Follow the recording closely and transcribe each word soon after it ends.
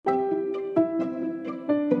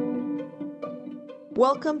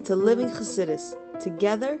Welcome to Living Chassidus.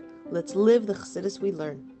 Together, let's live the Chassidus we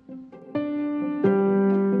learn. I'm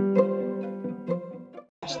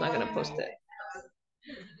just not going to post it.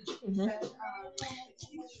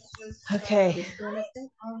 Okay.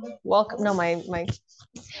 Welcome. No, my.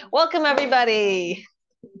 Welcome, everybody.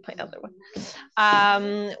 My other one.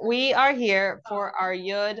 We are here for our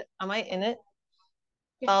Yud. Am I in it?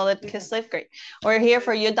 Daled Kislev. Great. We're here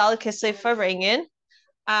for Yud Daled Kislev for Binyan.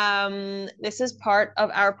 This is part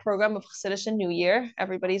of our program of Chassidus and New Year.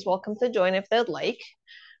 Everybody's welcome to join if they'd like.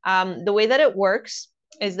 The way that it works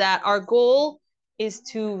is that our goal is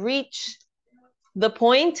to reach the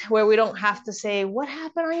point where we don't have to say, what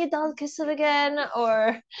happened on Yud Daled Kislev again?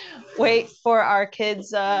 Or wait for our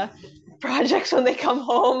kids' projects when they come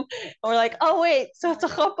home. Or like, oh, wait, so it's a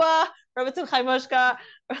chuppah, Rebbe Tzimchai Moshka,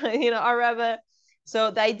 our Rebbe. So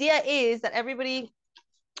the idea is that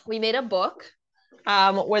we made a book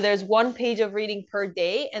where there's one page of reading per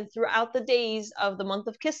day, and throughout the days of the month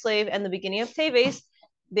of Kislev and the beginning of Teves,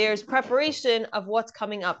 there's preparation of what's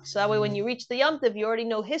coming up. So that way, when you reach the Yom Tov, you already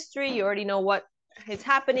know history, you already know what is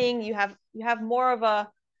happening. You have more of a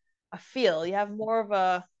feel, you have more of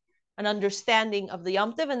an understanding of the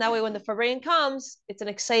Yom Tov, and that way, when the Farbrengen comes, it's an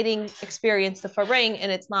exciting experience, the Farbrengen,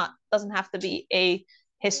 and doesn't have to be a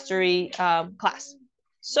history class.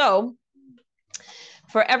 So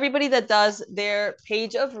for everybody that does their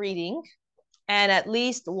page of reading and at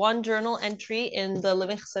least one journal entry in the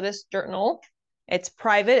Living Chassidus journal, it's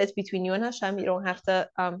private, it's between you and Hashem, you don't have to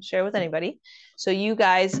share with anybody. So you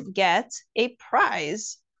guys get a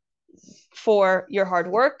prize for your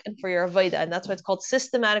hard work and for your Avodah, and that's why it's called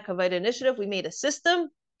Systematic Avodah Initiative. We made a system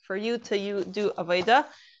for you to do Avodah.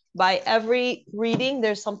 By every reading,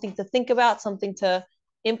 there's something to think about, something to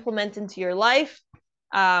implement into your life.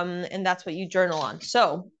 And that's what you journal on.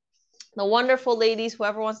 So the wonderful ladies,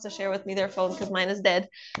 whoever wants to share with me their phone, because mine is dead,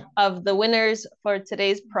 of the winners for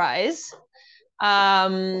today's prize.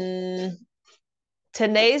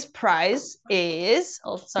 Today's prize is,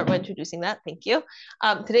 I'll start by introducing that. Thank you.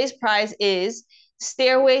 Today's prize is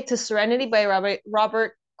Stairway to Serenity by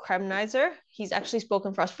Robert Kremnizer. He's actually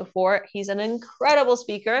spoken for us before. He's an incredible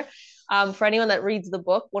speaker. For anyone that reads the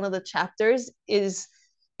book, one of the chapters is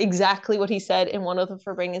exactly what he said in one of the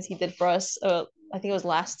Farbrengens he did for us, I think it was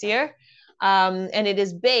last year. And it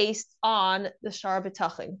is based on the Shara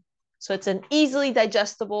B'Tachon. So it's an easily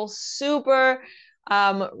digestible, super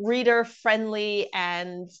reader-friendly,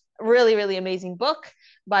 and really, really amazing book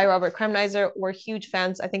by Robert Kremnizer. We're huge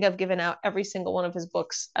fans. I think I've given out every single one of his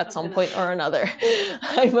books at some point or another.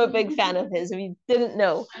 I'm a big fan of his, if you didn't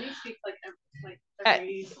know.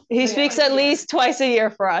 He speaks at least twice a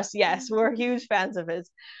year for us. Yes, we're huge fans of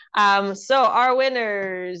his. So our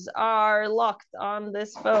winners are locked on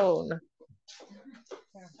this phone.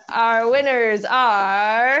 Our winners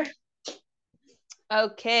are,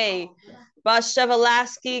 okay, Bas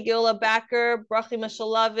Shevalaski, Gila Backer, Brachi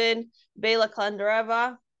Mashalavin, Bela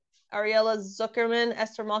Klandareva, Ariela Zuckerman,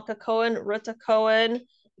 Esther Malka Cohen, Ruta Cohen,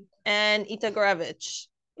 and Ita Gorevich.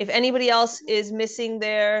 If anybody else is missing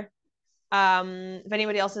their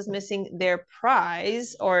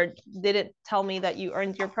prize or didn't tell me that you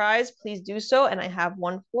earned your prize, please do so, and I have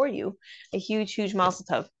one for you, a huge mazel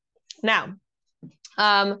tov. Now,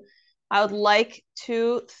 I would like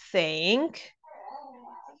to thank,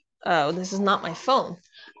 oh, this is not my phone.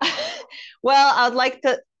 Well, I would like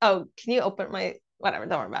to, can you open my, whatever,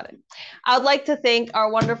 don't worry about it. I would like to thank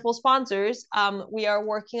our wonderful sponsors. We are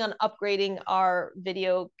working on upgrading our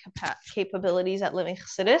video capabilities at Living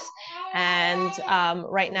Chassidus. And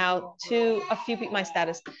right now,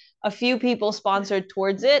 a few people sponsored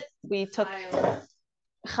towards it. We took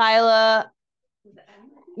Kallah.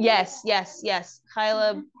 Yes.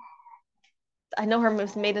 Kallah. I know her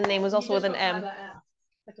maiden name was also with an M.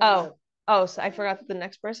 Oh, so I forgot the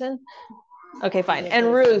next person. Okay, fine.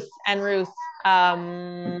 And Ruth.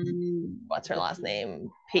 What's her last name?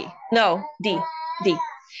 D.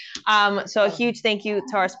 So a huge thank you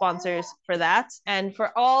to our sponsors for that. And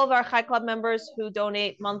for all of our Chai Club members who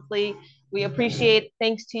donate monthly, we appreciate.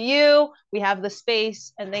 Thanks to you, we have the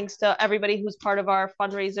space, and thanks to everybody who's part of our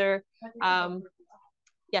fundraiser.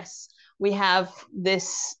 Yes, we have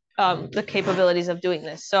this, the capabilities of doing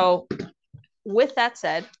this. So with that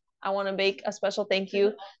said, I want to make a special thank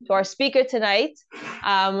you to our speaker tonight.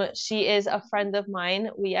 She is a friend of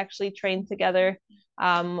mine. We actually trained together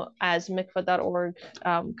as mikvah.org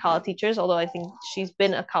Kallah teachers, although I think she's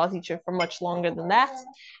been a Kallah teacher for much longer than that.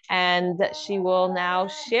 And she will now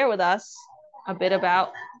share with us a bit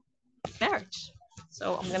about marriage.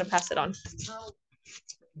 So I'm going to pass it on.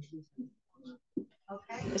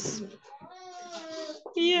 Okay.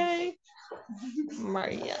 Yay.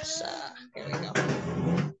 Maryasha. Here we go.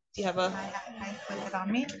 Do you have a? I put it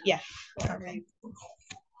on me? Yeah. Okay.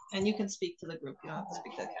 And you can speak to the group. You don't have to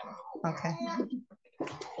speak to the camera. Okay.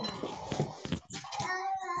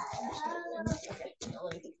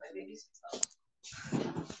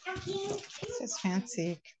 It's just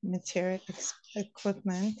fancy material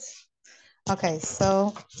equipment. Okay,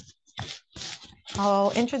 so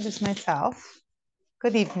I'll introduce myself.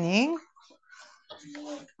 Good evening.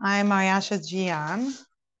 I'm Maryasha Djian.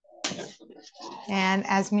 And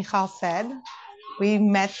as Michal said, we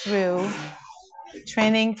met through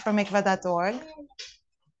training from mikvah.org.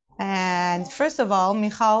 And first of all,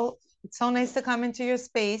 Michal, it's so nice to come into your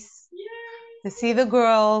space, to see the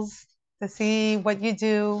girls, to see what you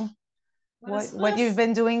do, what you've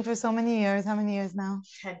been doing for so many years. How many years now?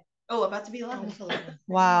 10. Oh, about to be 11.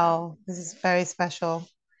 Wow, this is very special.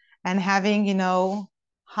 And having,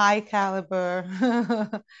 high caliber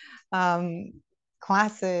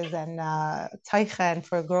classes and taichen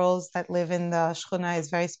for girls that live in the shchuna is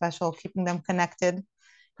very special, keeping them connected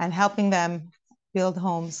and helping them build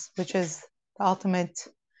homes, which is the ultimate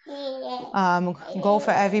goal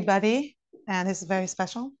for everybody. And this is very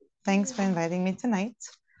special. Thanks for inviting me tonight.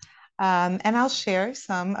 And I'll share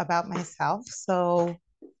some about myself. So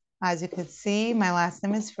as you could see, my last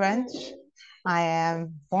name is French. I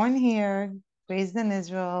am born here, raised in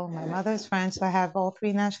Israel. My mother's French, so I have all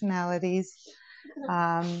three nationalities.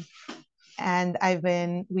 And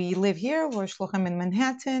we live here, we're Shluchim in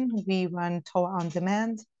Manhattan. We run Torah on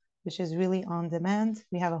Demand, which is really on demand.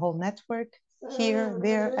 We have a whole network here,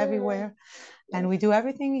 there, everywhere. And we do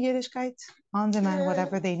everything Yiddishkeit on demand,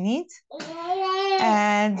 whatever they need.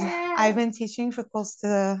 And I've been teaching for close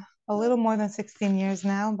to a little more than 16 years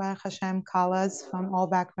now, Baruch Hashem, Kallahs from all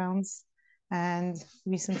backgrounds, and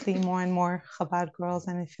recently more and more Chabad girls,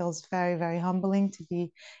 and it feels very, very humbling to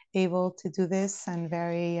be able to do this, and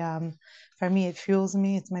for me, it fuels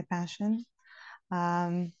me, it's my passion.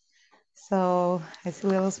 So I see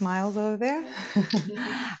little smiles over there.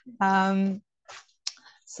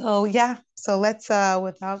 So let's,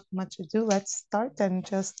 without much ado, let's start and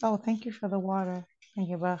thank you for the water. Thank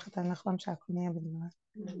you. I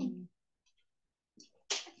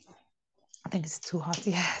think it's too hot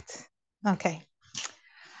yet. Okay.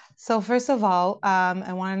 So first of all,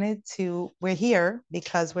 we're here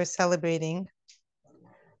because we're celebrating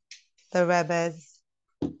the Rebbe's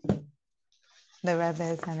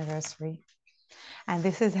anniversary. And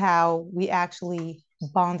this is how we actually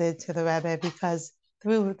bonded to the Rebbe, because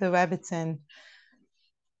through the Rebbitzin,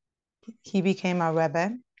 he became our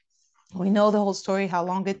Rebbe. We know the whole story, how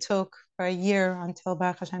long it took for a year until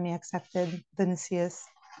Baruch Hashem accepted the Nesius.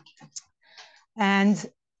 And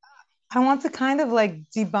I want to kind of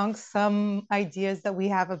debunk some ideas that we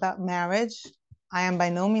have about marriage. I am by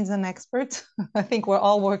no means an expert. I think we're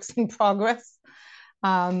all works in progress.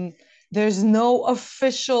 There's no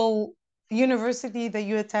official university that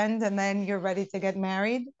you attend and then you're ready to get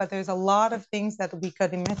married, but there's a lot of things that we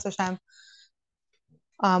could in Mitzvah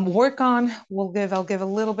work on. I'll give a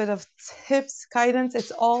little bit of tips, guidance.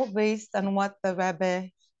 It's all based on what the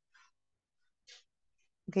Rebbe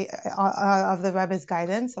of the Rebbe's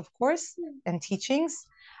guidance, of course, and teachings.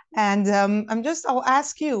 And I'll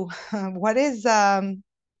ask you, what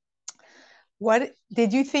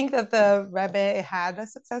did you think that the Rebbe had a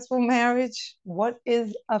successful marriage? What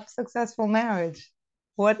is a successful marriage?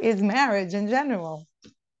 What is marriage in general?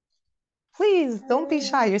 Please don't be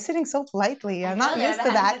shy. You're sitting so politely. I'm not used to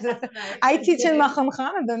that. I teach in Macham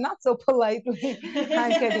Khan and they're not so politely.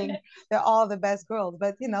 I'm kidding. They're all the best girls,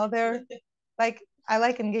 but they're I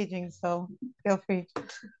like engaging, so feel free.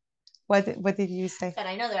 What did you say? But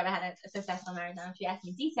I know that I've had a successful marriage. Now, if you ask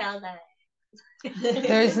me details,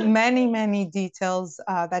 there's many details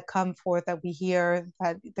that come forth that we hear.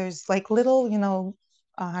 That there's little,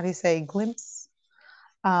 how do you say, glimpse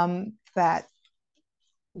that.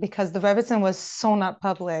 Because the Rebbitzin was so not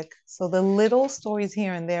public, so the little stories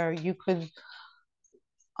here and there, you could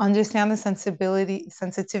understand the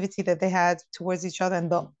sensitivity that they had towards each other, and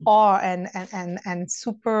the awe and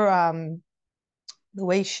super the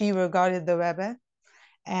way she regarded the Rebbe,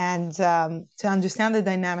 and to understand the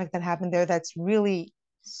dynamic that happened there, that's really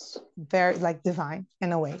very divine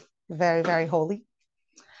in a way, very, very holy.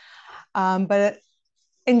 But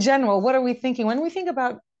in general, what are we thinking when we think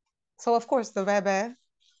about? So of course the Rebbe,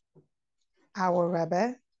 our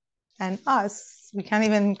Rebbe, and us, we can't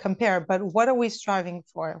even compare, but what are we striving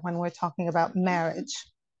for when we're talking about marriage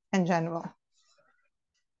in general?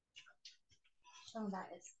 oh, that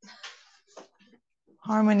is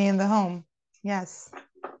Harmony in the home. Yes.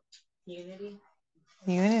 unity.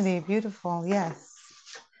 Unity, beautiful. Yes.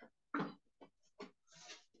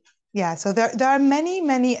 yeah, so there are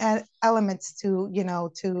many elements to, you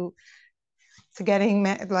know, to getting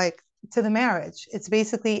like to the marriage. It's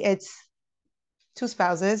basically, it's two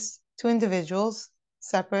spouses, two individuals,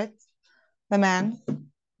 separate, the man,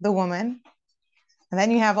 the woman, and then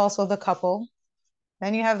you have also the couple,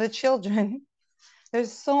 then you have the children.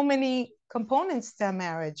 There's so many components to a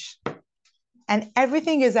marriage, and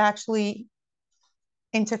everything is actually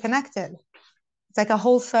interconnected. It's like a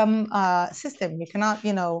wholesome system. You cannot,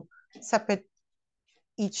 you know, separate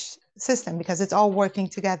each system because it's all working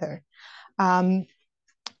together.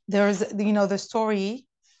 There's, you know, the story.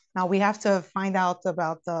 Now we have to find out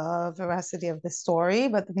about the veracity of the story,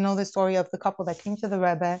 but you know, the story of the couple that came to the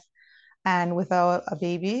Rebbe and with a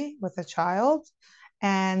baby, with a child,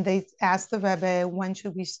 and they asked the Rebbe, when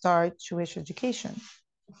should we start Jewish education?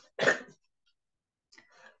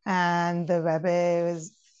 And the Rebbe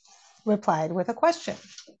replied with a question.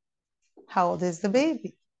 How old is the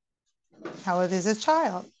baby? How old is the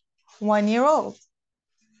child? 1 year old.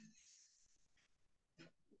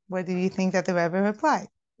 What do you think that the Rebbe replied?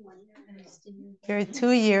 You're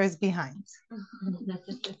 2 years behind.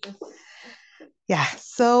 Yeah,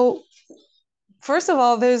 so first of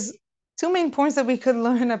all, there's two main points that we could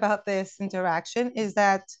learn about this interaction is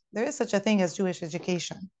that there is such a thing as Jewish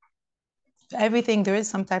education. Everything, there is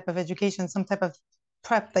some type of education, some type of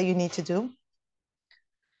prep that you need to do.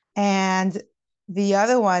 And the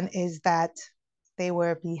other one is that they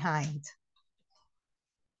were behind.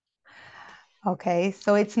 Okay,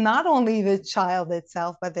 so it's not only the child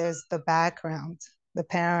itself, but there's the background, the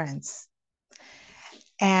parents.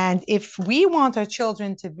 And if we want our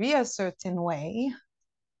children to be a certain way,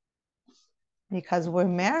 because we're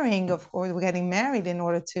marrying, of course, we're getting married in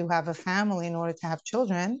order to have a family, in order to have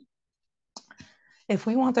children. If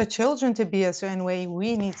we want our children to be a certain way,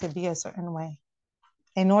 we need to be a certain way.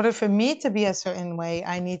 In order for me to be a certain way,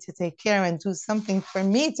 I need to take care and do something for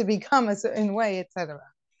me to become a certain way, etc.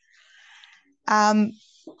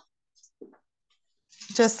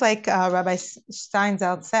 Just like Rabbi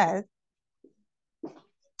Steinsaltz said,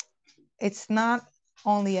 it's not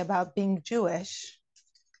only about being Jewish,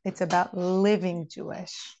 it's about living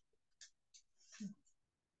Jewish.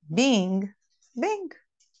 Being,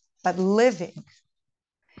 but living.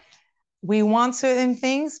 We want certain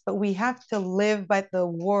things, but we have to live by the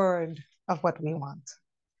word of what we want.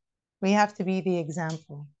 We have to be the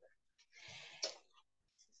example.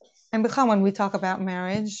 And when we talk about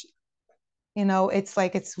marriage, you know, it's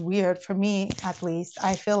like, it's weird for me, at least.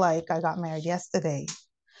 I feel like I got married yesterday.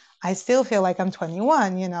 I still feel like I'm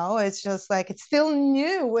 21, you know, it's just like, it's still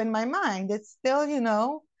new in my mind. It's still, you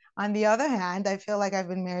know, on the other hand, I feel like I've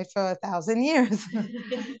been married for 1,000 years.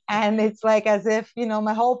 And it's like as if, you know,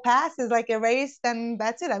 my whole past is like erased and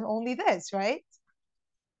that's it. I'm only this, right?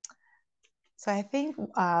 So I think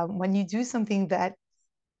when you do something that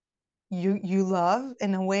you love,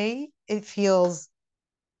 in a way, it feels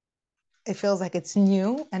like it's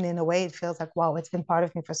new. And in a way, it feels like, wow, it's been part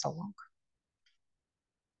of me for so long.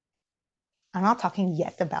 I'm not talking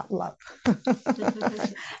yet about love.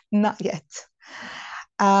 Not yet.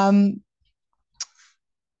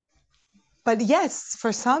 But yes,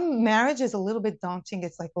 for some, marriage is a little bit daunting.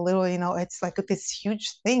 It's like a little, you know, it's like this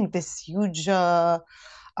huge thing, this huge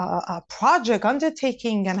project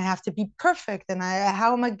undertaking, and I have to be perfect. And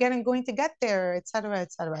how am I going to get there, et cetera,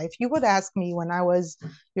 et cetera. If you would ask me when I was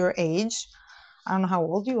your age, I don't know how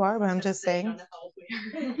old you are, but I'm just saying.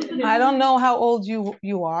 I don't know how old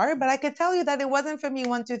you are, but I could tell you that it wasn't for me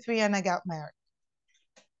 1, 2, 3, and I got married.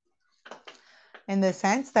 In the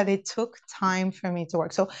sense that it took time for me to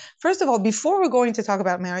work. So first of all, before we're going to talk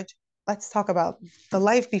about marriage, let's talk about the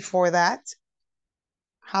life before that,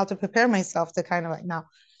 how to prepare myself to kind of like, now,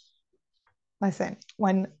 listen,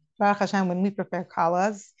 when Baruch Hashem, when we prepare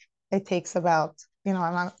Kallahs, it takes about, you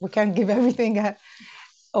know, we can't give everything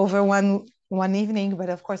over one evening, but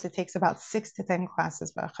of course it takes about 6 to 10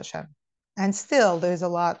 classes, Baruch Hashem. And still there's a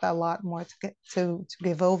lot more to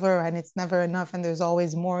give over, and it's never enough, and there's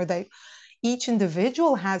always more that each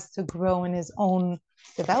individual has to grow in his own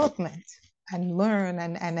development and learn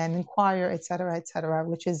and inquire, et cetera,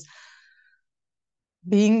 which is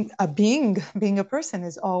being a person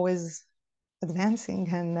is always advancing.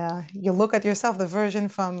 And you look at yourself, the version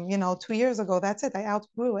from, you know, 2 years ago, that's it. I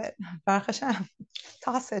outgrew it. Baruch Hashem.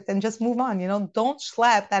 Toss it and just move on. You know, don't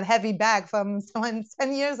schlep that heavy bag from 10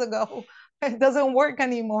 years ago. It doesn't work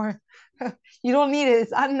anymore. You don't need it.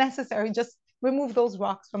 It's unnecessary. Just remove those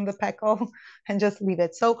rocks from the peckle and just leave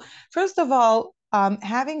it. So first of all,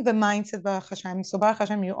 having the mindset, Baruch Hashem. So Baruch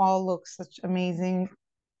Hashem, you all look such amazing,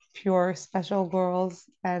 pure, special girls,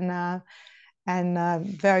 and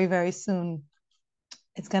very, very soon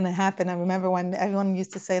it's going to happen. I remember when everyone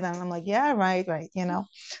used to say that, and I'm like, yeah, right, you know.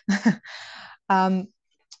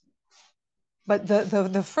 But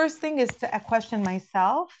the first thing is to question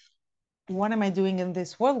myself. What am I doing in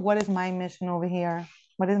this world? What is my mission over here?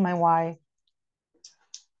 What is my why?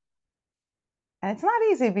 And it's not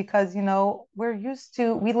easy because, you know,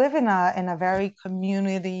 we live in a very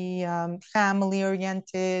community, family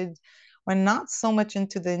oriented. We're not so much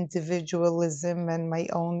into the individualism and my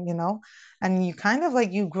own, you know, and you kind of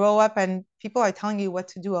like you grow up and people are telling you what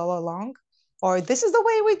to do all along, or this is the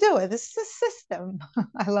way we do it. This is a system.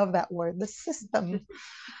 I love that word, the system.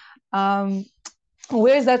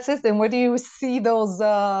 Where's that system? Where do you see those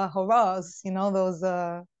hurrahs, you know, those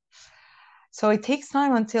so it takes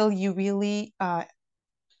time until you really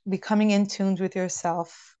becoming in tune with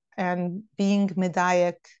yourself and being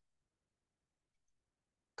medaic,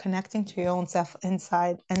 connecting to your own self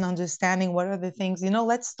inside and understanding what are the things, you know,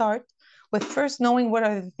 let's start with first knowing what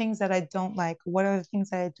are the things that I don't like, what are the things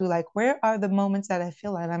that I do like, where are the moments that I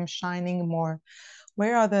feel like I'm shining more,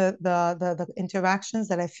 where are the interactions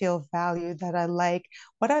that I feel valued, that I like,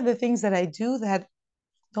 what are the things that I do that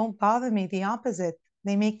don't bother me, the opposite,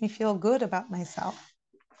 they make me feel good about myself.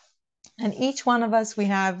 And each one of us,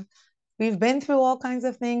 we've been through all kinds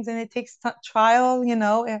of things, and it takes trial, you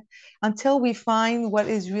know, until we find what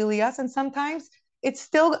is really us. And sometimes it's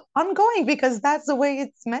still ongoing because that's the way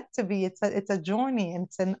it's meant to be. It's a journey, and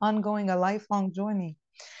it's an ongoing, a lifelong journey.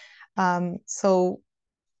 So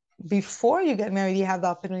before you get married, you have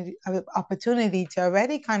the opportunity to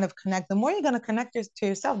already kind of connect. The more you're going to connect to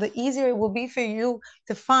yourself, the easier it will be for you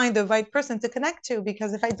to find the right person to connect to.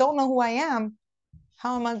 Because if I don't know who I am,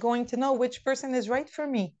 how am I going to know which person is right for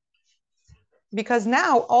me? Because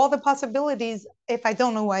now all the possibilities, if I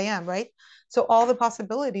don't know who I am, right? So all the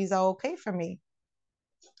possibilities are okay for me.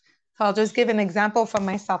 So I'll just give an example from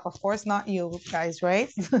myself. Of course, not you guys,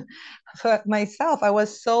 right? For myself, I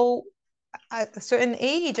was so, at a certain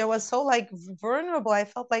age, I was so like vulnerable. I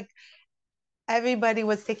felt like everybody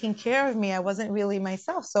was taking care of me. I wasn't really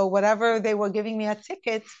myself. So whatever they were giving me a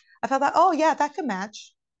ticket, I felt like, oh yeah, that could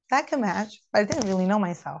match. That could match. But I didn't really know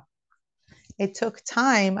myself. It took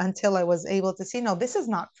time until I was able to see, no, this is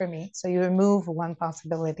not for me. So you remove one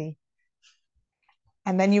possibility.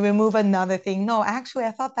 And then you remove another thing. No, actually,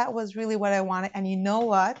 I thought that was really what I wanted. And you know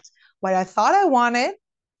what? What I thought I wanted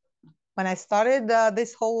when I started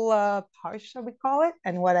this whole parsha, we call it,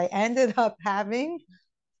 and what I ended up having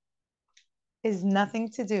is nothing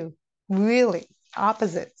to do. Really,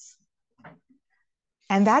 opposites.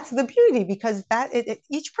 And that's the beauty, because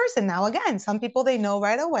each person now, again, some people, they know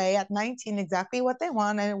right away at 19 exactly what they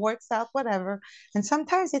want and it works out, whatever. And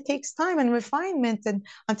sometimes it takes time and refinement and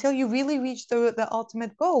until you really reach the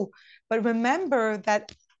ultimate goal. But remember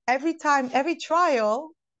that every time, every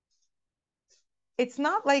trial, it's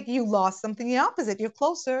not like you lost something, the opposite. You're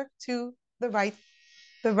closer to the right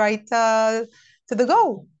to the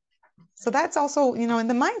goal. So that's also, you know, in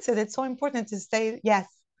the mindset, it's so important to stay, yes.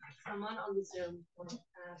 Someone on the Zoom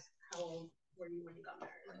asked how old were you when you got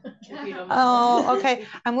married? Oh, okay.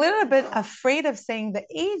 I'm a little bit afraid of saying the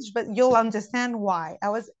age, but you'll understand why. I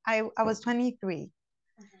was 23.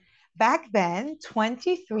 Back then,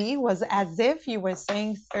 23 was as if you were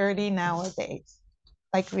saying 30 nowadays.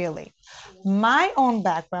 Like really. My own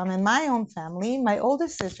background and my own family, my older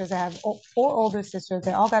sisters, I have 4 older sisters,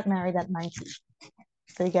 they all got married at 19.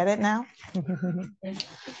 Do you get it now?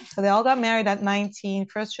 So they all got married at 19.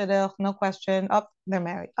 First shidduch, no question. Up, they're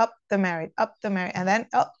married. Up, they're married. Up, they're married. And then,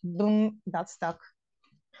 up, boom, got stuck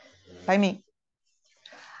by me.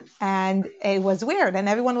 And it was weird. And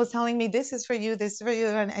everyone was telling me, this is for you, this is for you.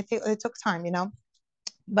 And it took time, you know.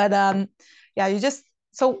 But yeah, you just,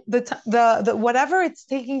 so the whatever it's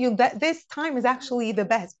taking you, that this time is actually the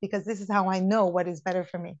best because this is how I know what is better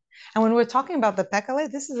for me. And when we're talking about the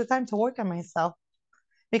pekale, this is the time to work on myself,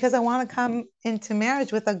 because I want to come into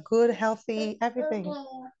marriage with a good, healthy everything.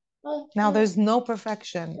 Now, there's no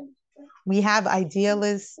perfection. We have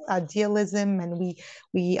idealism, and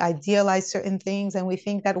we idealize certain things, and we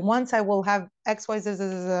think that once I will have X, Y, Z,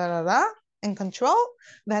 in control,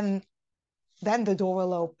 then the door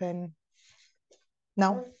will open.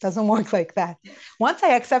 No, doesn't work like that. Once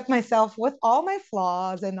I accept myself with all my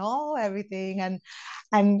flaws and all everything, and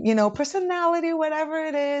you know, personality, whatever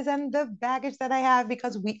it is, and the baggage that I have,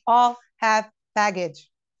 because we all have baggage.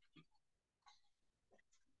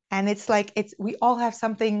 And it's like we all have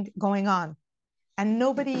something going on. And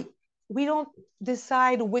we don't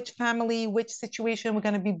decide which family, which situation we're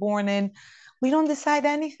going to be born in. We don't decide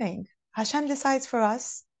anything. Hashem decides for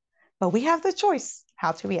us, but we have the choice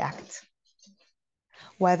how to react.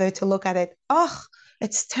 Whether to look at it, oh,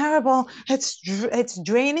 it's terrible, it's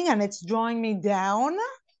draining and it's drawing me down,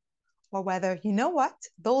 or whether, you know what,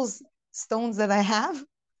 those stones that I have,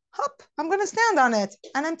 hop, I'm going to stand on it,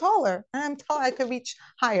 and I'm taller, and I'm tall, I could reach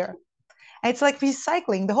higher. And it's like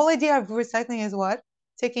recycling. The whole idea of recycling is what?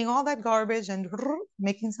 Taking all that garbage and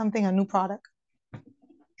making something a new product.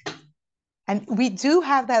 And we do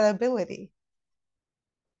have that ability.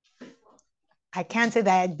 I can't say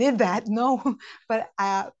that I did that, no, but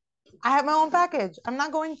I have my own package. I'm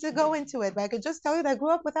not going to go into it, but I could just tell you that I grew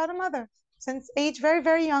up without a mother since age very,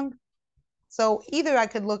 very young. So either I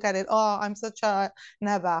could look at it, oh, I'm such a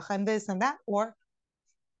nevach and this and that, or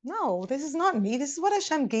no, this is not me. This is what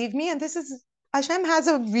Hashem gave me, and this is Hashem has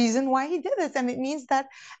a reason why He did this, and it means that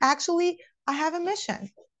actually I have a mission.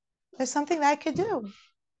 There's something that I could do.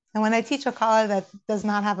 And when I teach a Kallah that does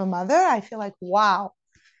not have a mother, I feel like, wow,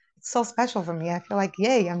 it's so special for me. I feel like,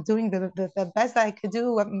 yay, I'm doing the best that I could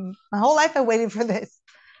do. My whole life I waited for this.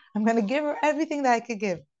 I'm going to give her everything that I could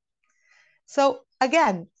give. So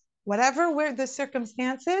again, whatever were the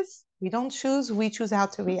circumstances, we don't choose, we choose how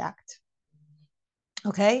to react.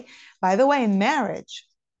 Okay? By the way, in marriage,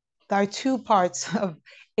 there are two parts of,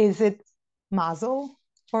 is it mazel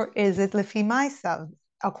or is it lefi ma'asav,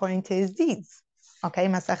 according to his deeds? Okay,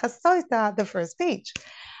 Maseches Soita, the first page.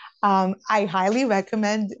 I highly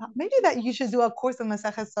recommend, maybe that you should do a course on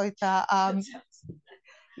Maseches Soita.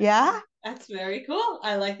 Yeah? That's very cool.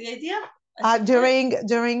 I like the idea. During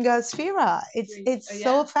Sphira. It's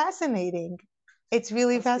so fascinating. It's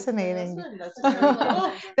really fascinating. That's very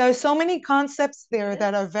cool. There are so many concepts there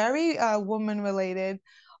that are very woman related.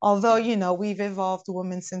 Although, you know, we've evolved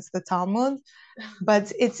women since the Talmud,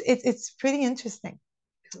 but it's pretty interesting.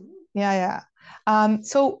 Yeah.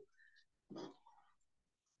 So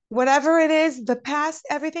whatever it is, the past,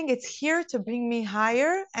 everything, it's here to bring me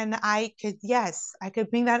higher, and I could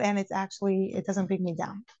bring that, and it doesn't bring me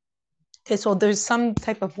down. Okay, so there's some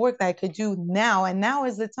type of work that I could do now, and now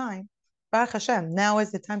is the time. Baruch Hashem, now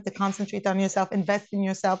is the time to concentrate on yourself, invest in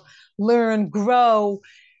yourself, learn, grow.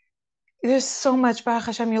 There's so much, Baruch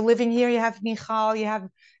Hashem. You're living here, you have Michal, you have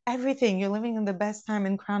everything. You're living in the best time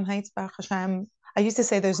in Crown Heights, Baruch Hashem. I used to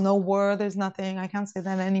say there's no war, there's nothing. I can't say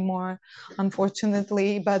that anymore,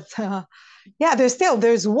 unfortunately. But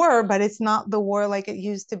there's war, but it's not the war like it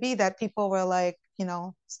used to be that people were like, you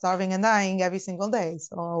know, starving and dying every single day.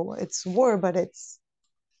 So it's war, but it's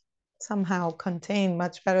somehow contained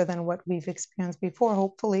much better than what we've experienced before,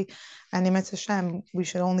 hopefully. And Emet Hashem, we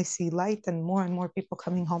should only see light and more people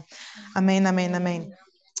coming home. Amen, amen, amen.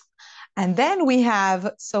 And then we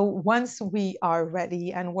have, so once we are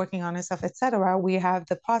ready and working on ourselves, etc., we have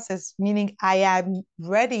the process, meaning I am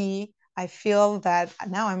ready. I feel that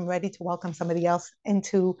now I'm ready to welcome somebody else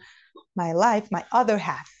into my life, my other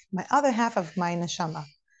half of my neshama.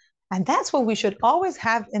 And that's what we should always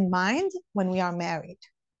have in mind when we are married.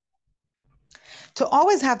 To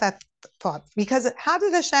always have that thought, because how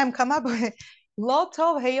did Hashem come up with it? Lo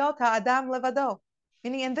tov heyot ha'adam levado.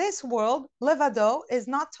 Meaning in this world, levado is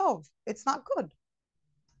not tov. It's not good.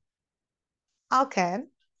 Alken,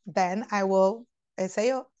 then I will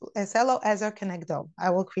eselo ezer kenegdo. I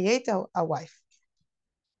will create a wife,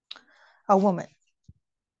 a woman.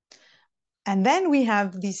 And then we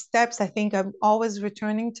have these steps. I think I'm always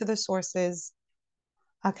returning to the sources.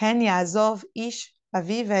 Aken yazov ish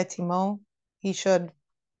aviv etimo.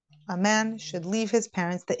 A man should leave his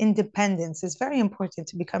parents. The independence is very important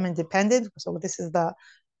to become independent. So this is the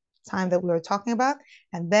time that we were talking about.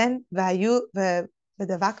 And then vayu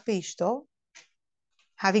v'davak beishto,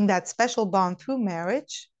 having that special bond through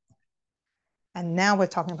marriage. And now we're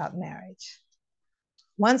talking about marriage.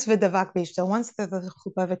 Once v'davak beishto, once the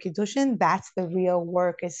chuppah v'kiddushin, that's the real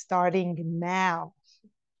work is starting now.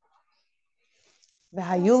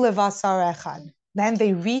 V'hayu levasar echad. Then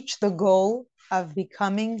they reach the goal of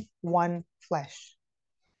becoming one flesh.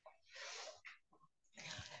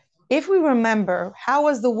 If we remember, how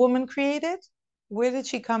was the woman created? Where did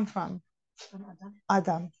she come from?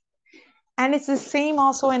 Adam. And it's the same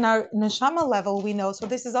also in our neshama level, we know. So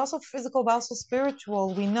this is also physical, but also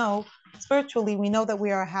spiritual. Spiritually, we know that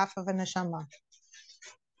we are half of a neshama.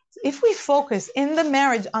 If we focus in the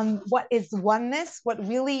marriage on what is oneness, what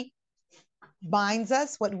really binds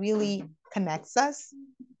us, what really connects us,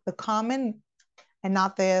 the common and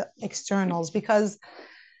not the externals, because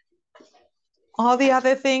all the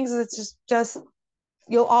other things, it's just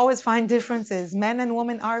you'll always find differences. Men and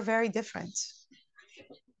women are very different.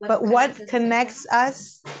 But what connects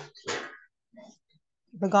us?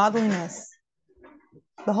 The godliness.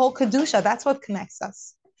 The whole Kedusha, that's what connects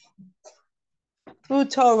us. Through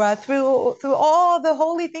Torah, through all the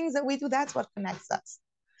holy things that we do, that's what connects us.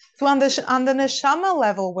 So on the neshama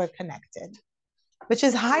level, we're connected, which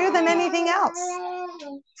is higher than anything else.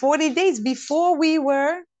 40 days before we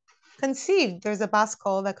were conceived, there's a bas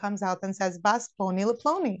kol that comes out and says bas ploni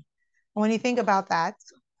leploni. And when you think about that,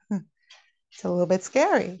 it's a little bit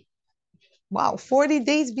scary. Wow, 40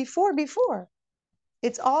 days before.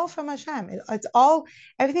 It's all from Hashem. It's all,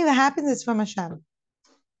 everything that happens is from Hashem.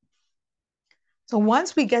 So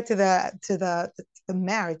once we get to the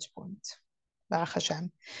marriage point, Baruch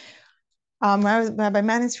Hashem, Rabbi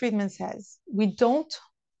Manis Friedman says, we don't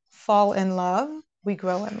fall in love, we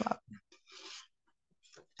grow in love.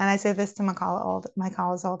 And I say this to my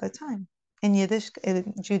college all the time. In Yiddish,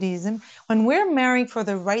 in Judaism, when we're married for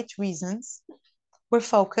the right reasons, we're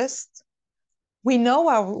focused. We know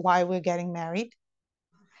why we're getting married.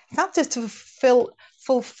 It's not just to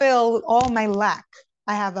fulfill all my lack.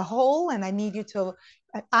 I have a hole and I need you to,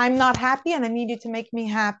 I'm not happy and I need you to make me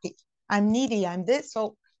happy. I'm needy, I'm this,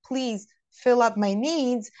 so please fill up my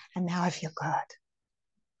needs and now I feel good.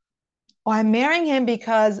 Or I'm marrying him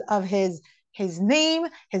because of his name,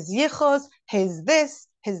 his yichus, his this,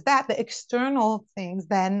 his that, the external things,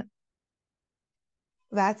 then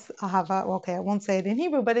that's ahava. Okay, I won't say it in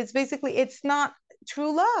Hebrew, but it's basically, it's not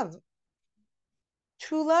true love.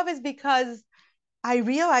 True love is because I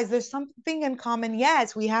realize there's something in common.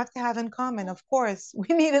 Yes, we have to have in common. Of course,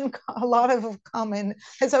 we need a lot of common.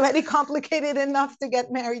 It's already complicated enough to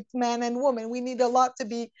get married, man and woman. We need a lot to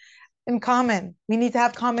be in common. We need to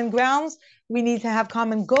have common grounds. We need to have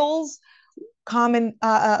common goals.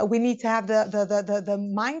 We need to have the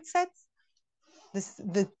mindsets,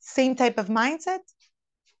 the same type of mindset.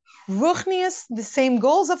 Ruchnius, the same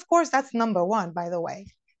goals, of course. That's number one, by the way.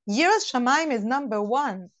 Yiras Shamayim is number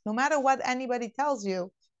one. No matter what anybody tells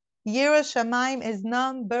you, Yiras Shamayim is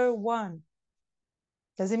number one.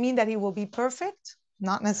 Does it mean that he will be perfect?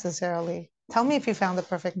 Not necessarily. Tell me if you found the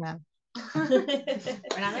perfect man.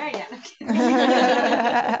 We're not there yet.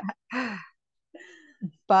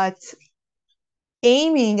 But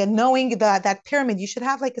aiming and knowing that pyramid, you should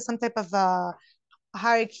have like some type of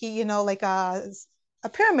hierarchy, like a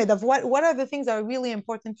pyramid of what are the things that are really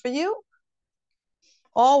important for you.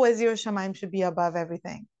 Always your Shamayim should be above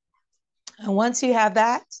everything. And once you have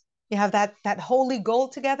that holy goal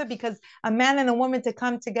together, because a man and a woman to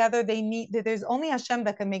come together, there's only Hashem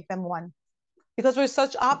that can make them one, because we're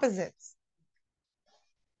such opposites.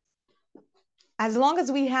 As long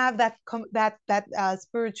as we have that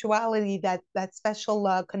spirituality, that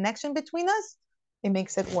special connection between us, it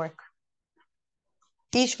makes it work.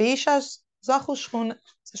 Ish v'isha zachu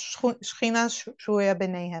shchina shuya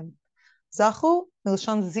b'neihem. Zachu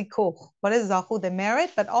milshon zikuch. What is zachu? The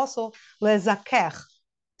merit, but also lezakech,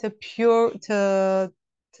 to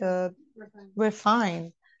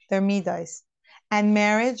refine their midas. And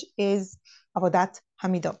marriage is avodat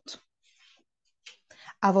hamidot.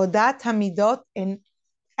 Avodat hamidot in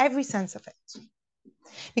every sense of it.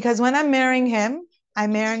 Because when I'm marrying him,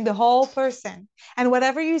 I'm marrying the whole person. And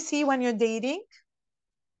whatever you see when you're dating,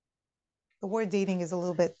 the word dating is a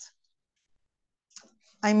little bit,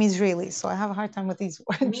 I'm Israeli, so I have a hard time with these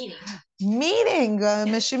words. Meeting.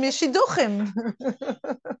 Mishiduchim.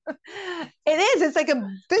 It is. It's like a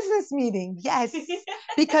business meeting. Yes.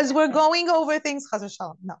 Because we're going over things.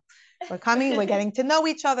 No. We're getting to know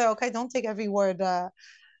each other. Okay. Don't take every word.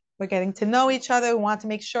 We're getting to know each other. We want to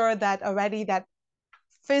make sure that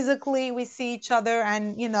physically we see each other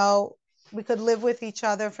and, we could live with each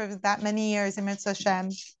other for that many years in Mitzvah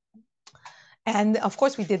Hashem. And of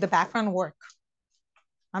course, we did the background work.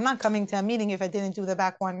 I'm not coming to a meeting if I didn't do the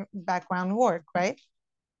background work, right?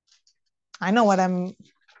 I know and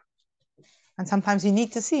sometimes you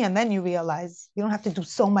need to see, and then you realize you don't have to do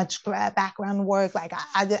so much background work, like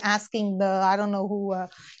asking I don't know who,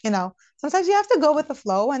 Sometimes you have to go with the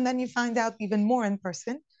flow, and then you find out even more in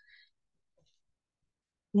person.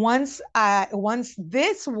 Once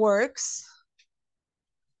this works,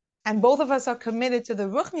 and both of us are committed to the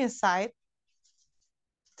Ruchniya side,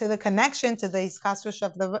 to the connection, to the iskashrus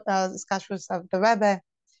of the Rebbe.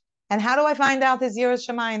 And how do I find out his Yiras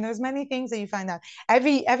Shamayim? There's many things that you find out.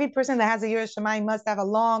 Every person that has a Yiras Shamayim must have a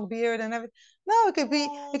long beard and everything. No, it could be,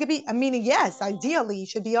 meaning, yes, ideally it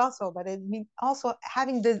should be also, but it means also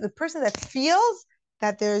having the person that feels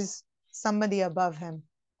that there's somebody above him.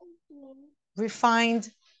 Refined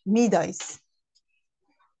midas.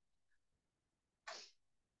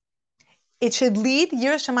 It should lead,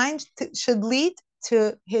 Yiras Shamayim should lead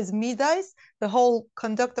to his midas. The whole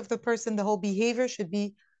conduct of the person, the whole behavior should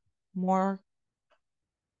be more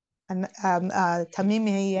tamim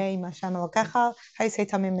heyeh Hashem elokecha. How you say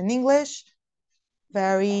tamim in English?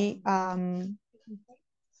 Very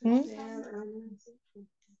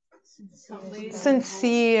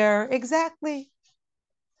Sincere, exactly.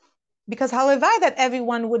 Because halavai that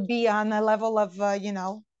everyone would be on a level of,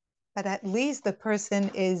 but at least the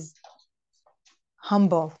person is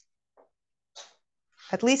humble.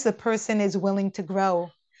 At least the person is willing to grow,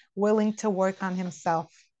 willing to work on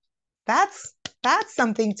himself. That's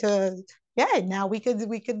something to, now we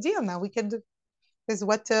could deal. Now we could, there's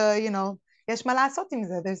what to, yesh ma la'asot im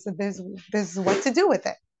zeh. There's what to do with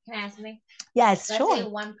it. Can I ask something? Yes, Let's sure. say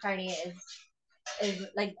one party is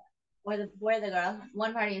like where the girl,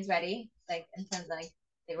 one party is ready, like in terms of like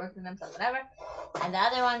they work for themselves, whatever, and the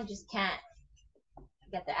other one just can't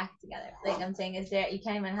get their act together. Like I'm saying, you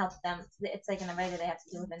can't even help them. It's like an avodah they have to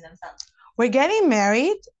do within themselves. We're getting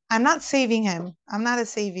married. I'm not saving him. I'm not a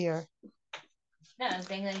savior. No, I'm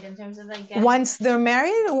saying like in terms of like once they're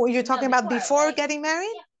married, or you're talking about before like, getting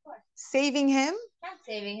married? Yeah, before. Saving him? Not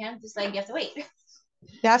saving him, just like you have to wait.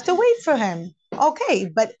 You have to wait for him.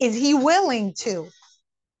 Okay, but is he willing to?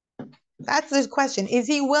 That's the question. Is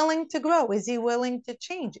he willing to grow? Is he willing to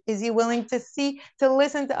change? Is he willing to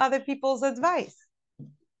listen to other people's advice?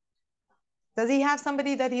 Does he have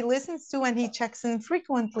somebody that he listens to and he checks in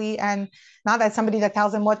frequently? And not that somebody that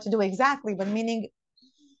tells him what to do exactly, but meaning,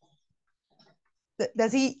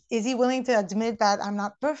 is he willing to admit that I'm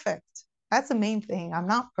not perfect? That's the main thing. I'm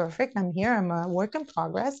not perfect. I'm here. I'm a work in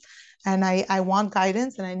progress. And I want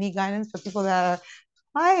guidance, and I need guidance for people that are,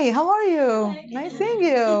 hi, how are you? Hi. Nice seeing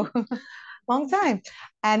you. Long time.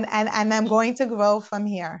 And I'm going to grow from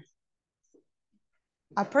here.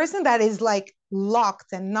 A person that is like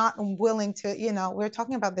locked and not willing to, we're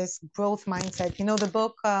talking about this growth mindset. You know the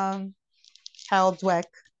book, Harold Dweck,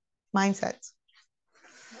 Mindset.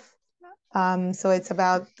 So it's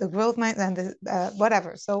about the growth mindset and the,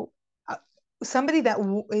 whatever. So somebody that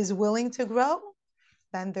is willing to grow,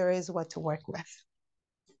 then there is what to work with.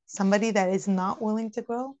 Somebody that is not willing to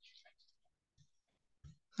grow,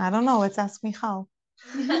 I don't know. Let's ask Michal.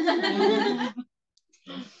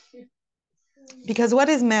 Because what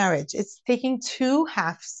is marriage? It's taking two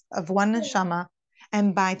halves of one neshama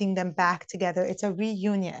and binding them back together. It's a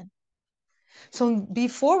reunion. So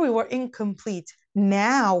before we were incomplete,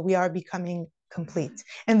 now we are becoming complete.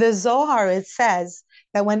 In the Zohar, it says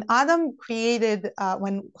that when Adam created,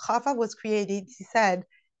 when Chava was created, he said,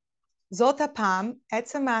 Zot hapam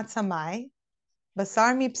etzem ma'atzamai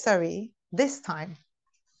basar mibsari, this time,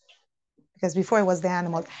 because before it was the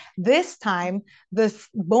animal. This time, the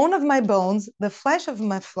bone of my bones, the flesh of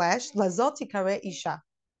my flesh, lazot tikare isha.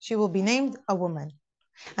 She will be named a woman.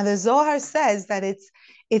 And the Zohar says that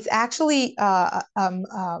it's actually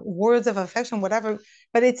words of affection, whatever,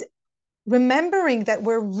 but it's remembering that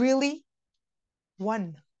we're really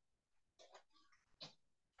one.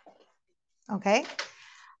 Okay?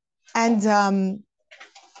 And I'm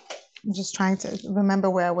just trying to remember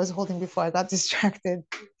where I was holding before I got distracted.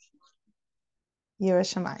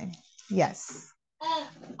 Yerushalayim. Yes.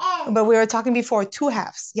 But we were talking before, two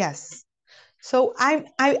halves. Yes. So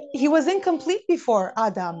he was incomplete before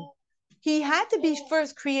Adam. He had to be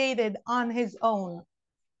first created on his own.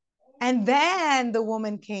 And then the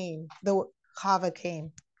woman came, the Chava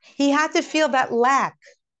came. He had to feel that lack.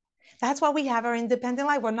 That's why we have our independent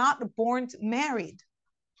life. We're not born married.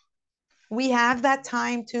 We have that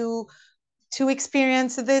time to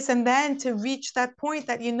experience this and then to reach that point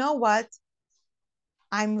that, you know what?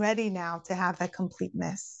 I'm ready now to have that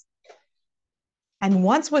completeness. And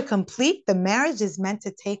once we're complete, the marriage is meant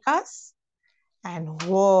to take us. And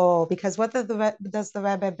whoa, because what does the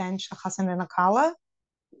Rebbe bench Chassan and Kallah?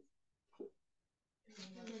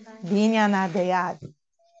 Binyan Adei Ad.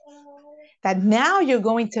 That now you're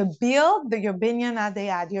going to build your Binyan Adei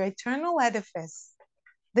Ad, your eternal edifice.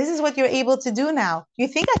 This is what you're able to do now. You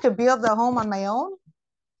think I could build the home on my own?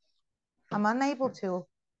 I'm unable to.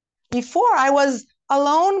 Before I was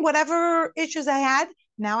alone, whatever issues I had,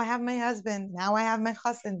 now I have my husband, now I have my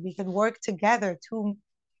chassan. We could work together,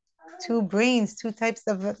 two brains, two types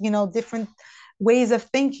of, different ways of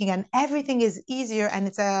thinking, and everything is easier, and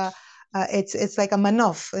it's like a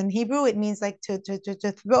manof. In Hebrew, it means like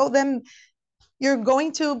to throw them. You're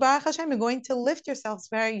going to, Baruch Hashem, you're going to lift yourselves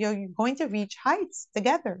you're going to reach heights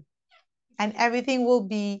together. And everything will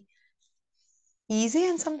be easy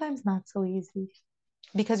and sometimes not so easy.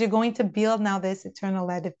 Because you're going to build now this eternal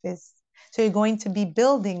edifice. So you're going to be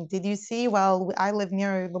building. Did you see? Well, I live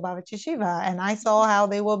near Lubavitch Yeshiva, and I saw how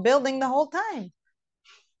they were building the whole time.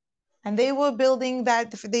 And they were building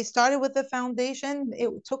that. They started with the foundation. It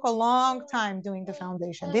took a long time doing the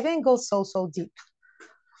foundation. They didn't go so deep.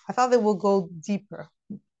 I thought they would go deeper.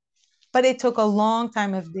 But it took a long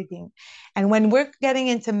time of digging. And when we're getting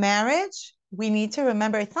into marriage, we need to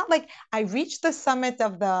remember, it's not like I reached the summit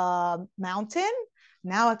of the mountain,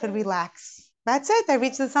 now I could relax. That's it. I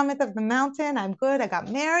reached the summit of the mountain. I'm good. I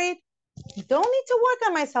got married. Don't need to work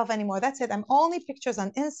on myself anymore. That's it. I'm only pictures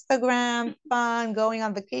on Instagram, fun, going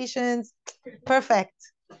on vacations. Perfect.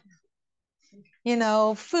 You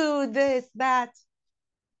know, food, this, that.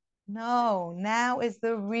 No, now is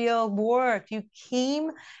the real work. You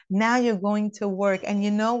came, now you're going to work. And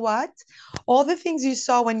you know what? All the things you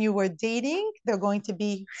saw when you were dating, they're going to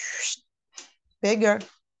be bigger.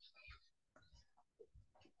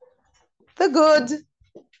 The good,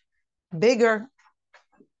 bigger.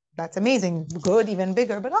 That's amazing. Good, even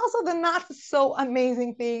bigger. But also the not so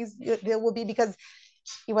amazing things there will be, because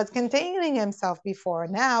he was containing himself before.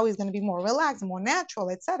 Now he's going to be more relaxed, more natural,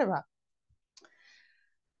 etc.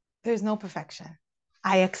 There's no perfection.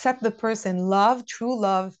 I accept the person. Love, true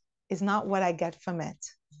love, is not what I get from it.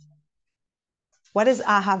 What is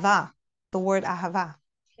ahava? The word ahava.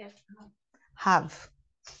 Have,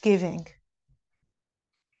 giving.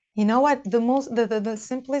 You know what? The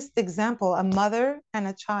simplest example, a mother and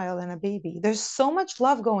a child and a baby. There's so much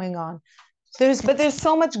love going on. But there's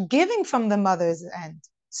so much giving from the mother's end.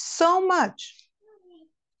 So much.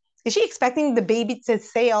 Is she expecting the baby to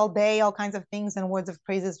say all day all kinds of things and words of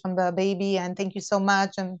praises from the baby and thank you so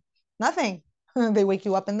much and nothing? They wake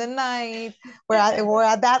you up in the night. We're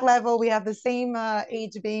at that level. We have the same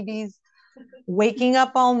age babies waking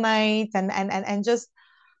up all night and just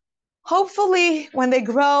hopefully when they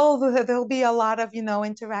grow there'll be a lot of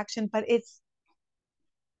interaction. But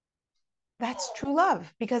that's true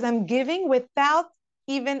love, because I'm giving without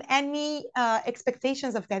even any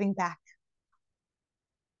expectations of getting back.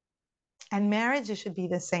 And marriage, it should be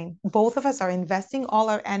the same. Both of us are investing all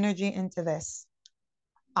our energy into this.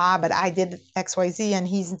 But I did XYZ and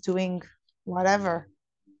he's doing whatever.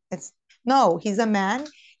 No, he's a man.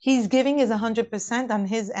 He's giving his 100% on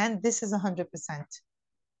his end. This is 100%.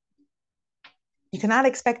 You cannot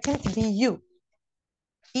expect him to be you.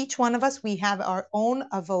 Each one of us, we have our own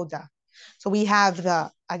avoda. So we have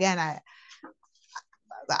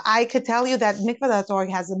I could tell you that mikvah.org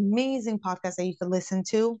has amazing podcasts that you could listen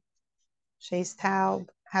to. Shay's Taub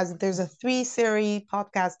there's a 3-series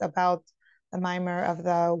podcast about the mimer of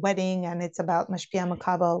the wedding, and it's about Mashpia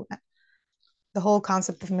Makabo, the whole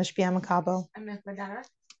concept of Mashpia Makabo.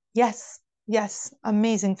 Yes,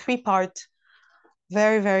 amazing, 3-part,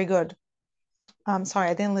 very, very good. Sorry,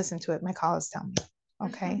 I didn't listen to it. My colleagues tell me.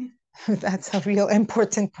 Okay, that's a real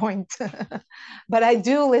important point. But I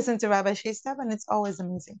do listen to Rabbi Shay's Taub, and it's always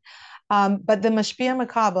amazing. But the Mashpia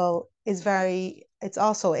Makabo is it's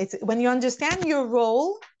when you understand your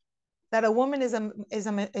role, that a woman is a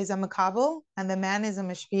makabel and the man is a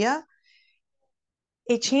mashpia,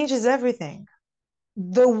 it changes everything.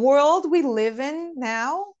 The world we live in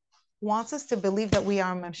now wants us to believe that we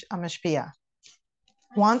are a mashpia,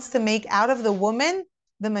 wants to make out of the woman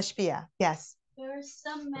the mashpia. Yes. There are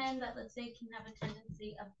some men that, let's say, can have a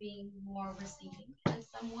tendency of being more receiving, and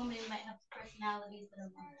some women might have personalities that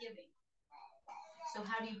are more giving. So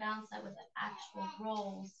how do you balance that with the actual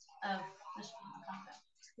roles of mashpia makabel?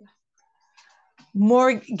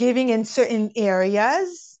 More giving in certain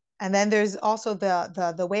areas, and then there's also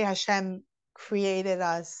the way Hashem created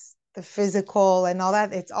us, the physical and all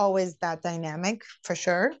that. It's always that dynamic, for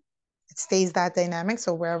sure. It stays that dynamic,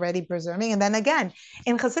 so we're already preserving. And then again,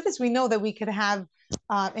 in Chassidus, we know that we could have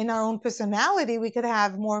in our own personality, we could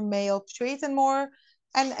have more male traits and more,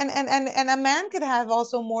 and a man could have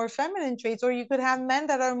also more feminine traits, or you could have men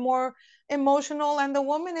that are more emotional and the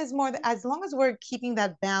woman is more. As long as we're keeping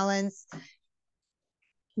that balance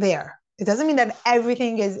there, it doesn't mean that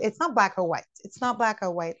everything it's not black or white. It's not black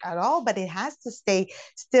or white at all, but it has to stay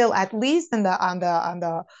still, at least on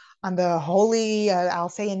the holy, I'll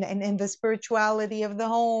say in the spirituality of the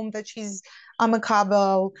home, that she's a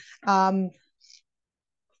makabel,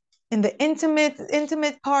 in the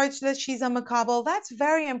intimate parts that she's a makabel. That's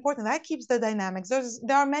very important. That keeps the dynamics.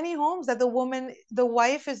 There are many homes that the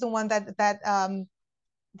wife is the one that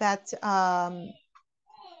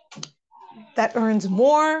earns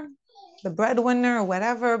more, the breadwinner or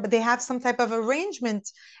whatever, but they have some type of arrangement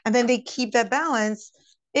and then they keep that balance.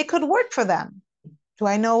 It could work for them. Do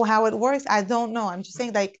I know how it works? I don't know. I'm just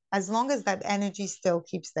saying, like, as long as that energy still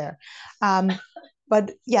keeps there.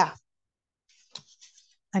 But yeah.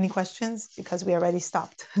 Any questions? Because we already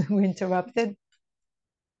stopped. We interrupted.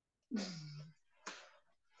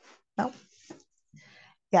 No?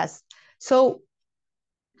 Yes. So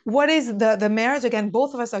what is the marriage? Again,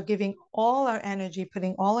 both of us are giving all our energy,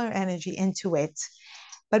 putting all our energy into it.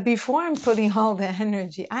 But before I'm putting all the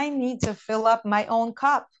energy, I need to fill up my own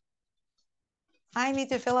cup. I need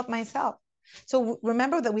to fill up myself. So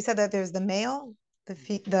remember that we said that there's the male,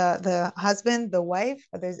 the husband, the wife,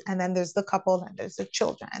 and then there's the couple, and there's the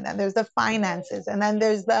children, and then there's the finances, and then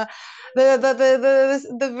there's the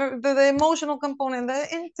emotional component, the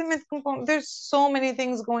intimate component. There's so many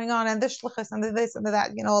things going on, and the shluchas, and the this and the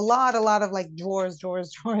that. A lot of like drawers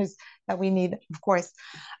that we need, of course.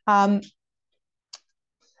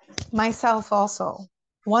 Myself also.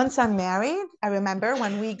 Once I'm married, I remember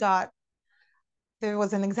when there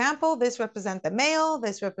was an example. This represents the male,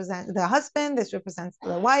 this represents the husband, this represents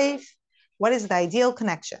the wife. What is the ideal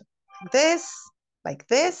connection? Like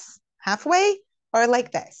this, halfway, or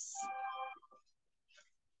like this?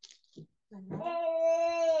 I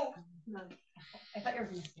thought you were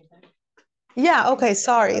going to say that. Yeah, okay,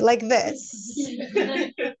 sorry, like this.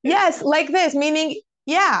 Yes, like this, meaning,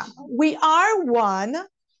 yeah, we are one.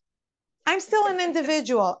 I'm still an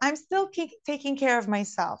individual. I'm still taking care of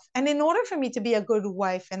myself. And in order for me to be a good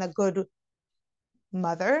wife and a good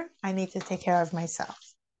mother, I need to take care of myself.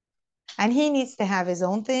 And he needs to have his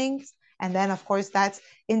own things. And then, of course, that's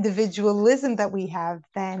individualism that we have.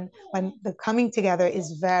 Then when the coming together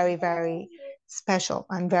is very, very special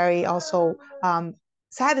and very also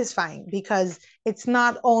satisfying, because it's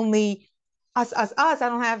not only us. I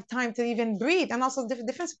don't have time to even breathe. And also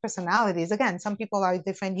different personalities. Again, some people are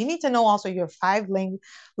different. You need to know also your 5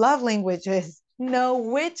 love languages. Know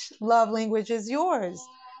which love language is yours.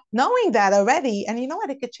 Knowing that already, and you know what,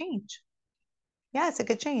 it could change. Yes, it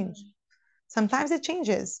could change. Sometimes it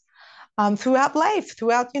changes throughout life,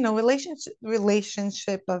 throughout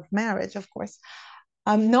relationship of marriage, of course.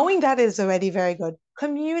 Knowing that is already very good.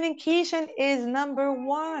 Communication is number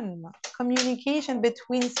 1. Communication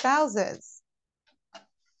between spouses.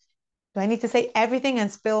 Do I need to say everything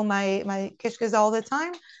and spill my kishkas all the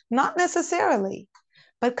time? Not necessarily,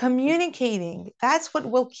 but communicating, that's what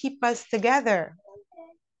will keep us together.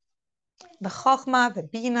 The chokhmah, the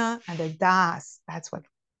bina, and the das, that's what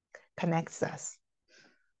connects us.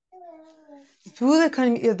 Through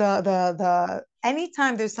the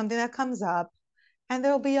anytime there's something that comes up, and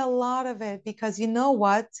there'll be a lot of it, because you know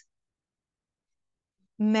what?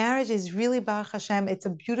 Marriage is really Baruch Hashem. It's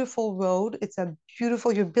a beautiful road.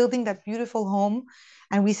 You're building that beautiful home.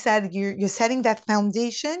 And we said you're setting that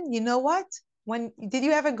foundation. You know what? Did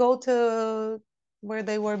you ever go to where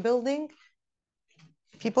they were building?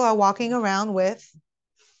 People are walking around with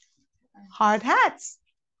hard hats.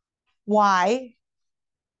 Why?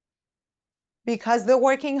 Because they're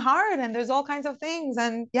working hard and there's all kinds of things.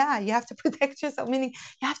 And yeah, you have to protect yourself, meaning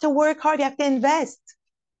you have to work hard, you have to invest.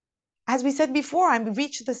 As we said before, I've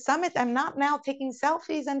reached the summit. I'm not now taking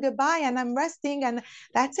selfies and goodbye and I'm resting and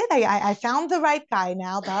that's it. I found the right guy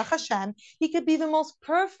now, Baruch Hashem. He could be the most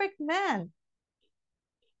perfect man.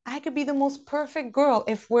 I could be the most perfect girl.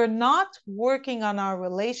 If we're not working on our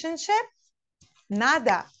relationship,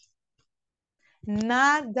 nada.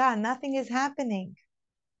 Nada, nothing is happening.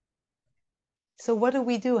 So what do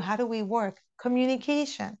we do? How do we work?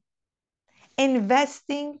 Communication.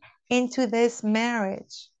 Investing into this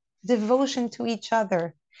marriage. Devotion to each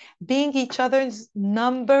other. Being each other's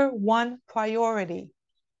number 1 priority.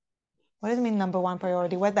 What does it mean, number 1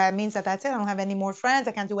 priority? What that means that's it. I don't have any more friends.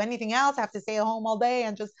 I can't do anything else. I have to stay at home all day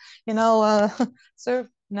and just, serve.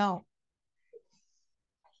 No.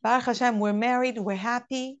 Baruch Hashem, we're married, we're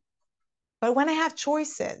happy. But when I have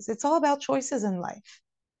choices, it's all about choices in life.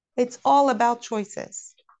 It's all about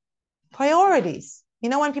choices. Priorities.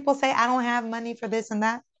 When people say, I don't have money for this and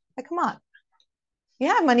that, like, come on. You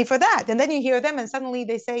have money for that. And then you hear them and suddenly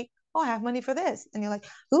they say, oh, I have money for this. And you're like,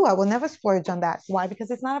 ooh, I will never splurge on that. Why? Because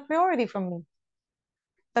it's not a priority for me.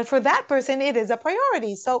 But for that person, it is a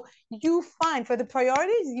priority. So you find for the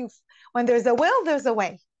priorities, when there's a will, there's a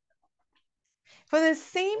way. For the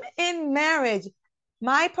same in marriage,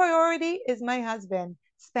 my priority is my husband,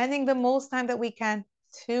 spending the most time that we can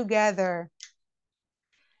together.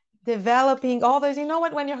 Developing all those,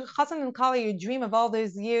 when you're chassan and kallah, you dream of all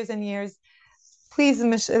those years and years. Please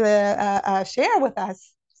share with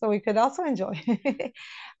us so we could also enjoy.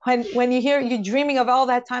 when you're dreaming of all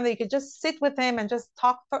that time that you could just sit with him and just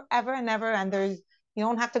talk forever and ever, and you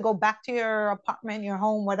don't have to go back to your apartment, your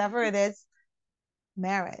home, whatever it is.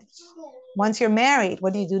 Marriage. Once you're married,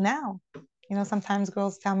 what do you do now? Sometimes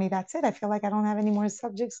girls tell me, that's it. I feel like I don't have any more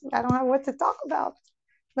subjects. I don't have what to talk about.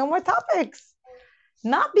 No more topics.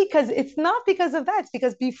 It's not because of that. It's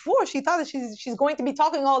because before she thought that she's going to be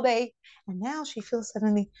talking all day, and now she feels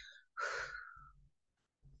suddenly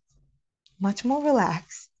much more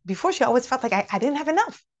relaxed. Before she always felt like I didn't have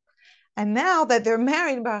enough, and now that they're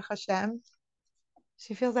married, Baruch Hashem,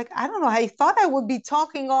 she feels like, I don't know. I thought I would be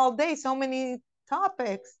talking all day, so many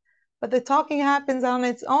topics, but the talking happens on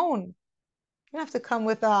its own. You don't have to come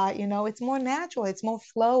with it's more natural, it's more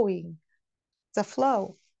flowing. It's a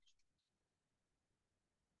flow.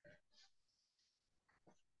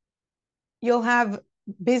 You'll have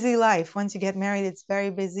busy life. Once you get married, it's very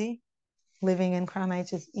busy. Living in Crown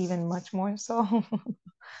Heights is even much more so.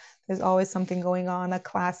 There's always something going on, a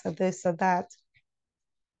class of this or that.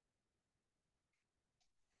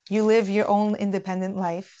 You live your own independent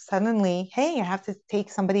life. Suddenly, hey, I have to take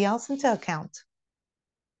somebody else into account.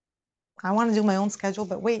 I want to do my own schedule,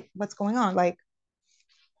 but wait, what's going on? Like,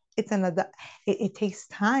 it takes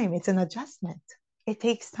time. It's an adjustment. It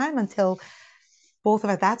takes time until both of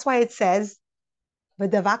us. That's why it says,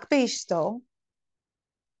 "V'davak beishto."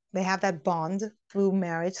 They have that bond through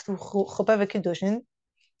marriage, through chuppah v'kiddushin.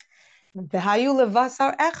 V'hayu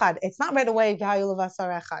levasar echad. It's not right away. V'hayu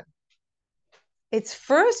levasar echad. It's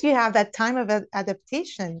first you have that time of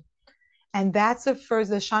adaptation, and that's the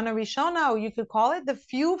Shana Rishona, or you could call it the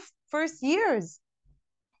few first years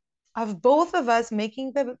of both of us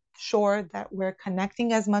making sure that we're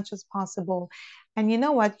connecting as much as possible. And you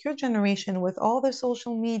know what? Your generation with all the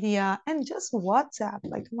social media and just WhatsApp,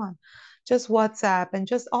 like, come on, just WhatsApp and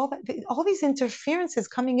just all these interferences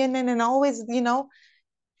coming in and always,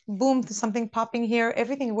 boom, something popping here,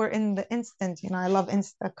 everything, we're in the instant. I love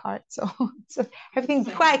Instacart. So everything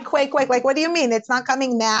quick. Like, what do you mean? It's not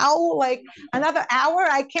coming now? Like another hour?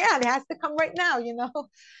 I can't. It has to come right now,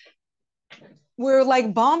 We're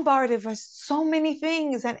like bombarded with so many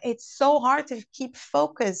things and it's so hard to keep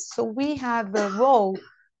focused. So we have the role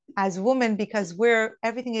as women because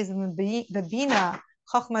everything is in the bina.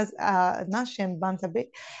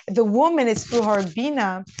 The woman is through her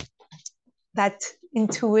bina, that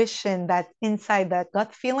intuition, that inside, that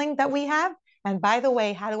gut feeling that we have. And by the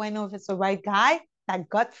way, how do I know if it's the right guy? That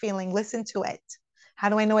gut feeling, listen to it. How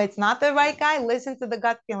do I know it's not the right guy? Listen to the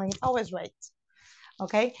gut feeling. It's always right.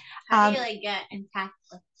 Okay. How do you get intact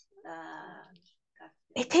with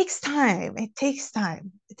it takes time. It takes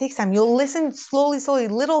time. You'll listen slowly,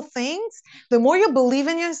 little things. The more you believe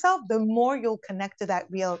in yourself, the more you'll connect to that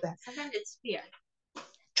real. Sometimes it's fear.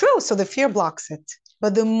 True. So the fear blocks it.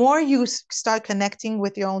 But the more you start connecting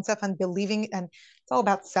with your own self and believing, and it's all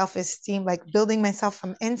about self-esteem, like building myself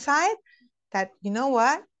from inside, that, you know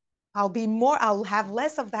what? I'll have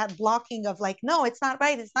less of that blocking of like, no, it's not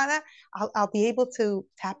right. It's not that. I'll be able to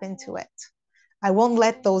tap into it. I won't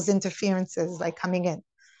let those interferences like coming in.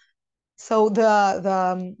 So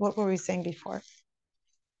what were we saying before?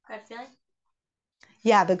 Gut feeling?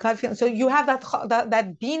 Yeah, the gut feeling. So you have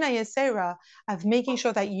that bina yesera of making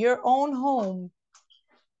sure that your own home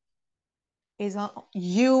is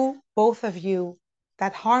both of you,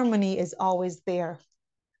 that harmony is always there.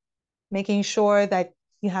 Making sure that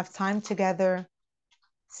you have time together,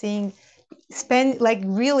 spend like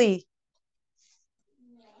really,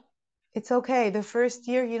 it's okay. The first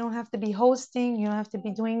year, you don't have to be hosting, you don't have to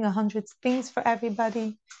be doing 100 things for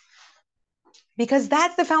everybody. Because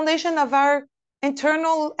that's the foundation of our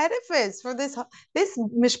internal edifice for this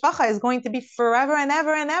mishpacha is going to be forever and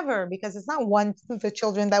ever, because it's not the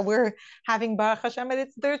children that we're having Baruch Hashem, but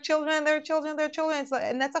it's their children. It's like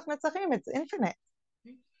netzach netzachim, it's infinite.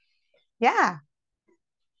 Yeah.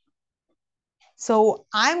 So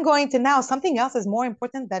I'm going to now, something else is more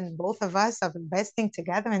important than both of us of investing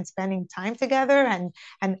together and spending time together.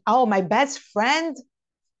 And oh, my best friend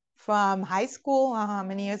from high school, how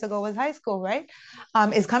many years ago was high school, right?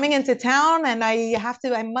 Is coming into town and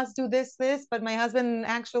I must do this, but my husband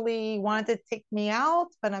actually wanted to take me out,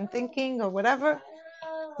 but I'm thinking or whatever.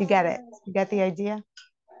 You get it. You get the idea?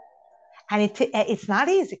 And it's not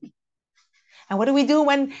easy. And what do we do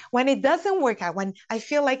when it doesn't work out? When I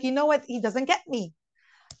feel like, you know what, he doesn't get me.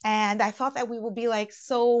 And I thought that we would be like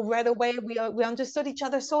so right away. We understood each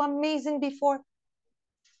other so amazing before.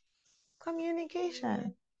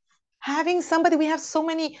 Communication. Having somebody, we have so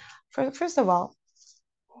many. First of all,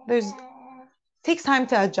 takes time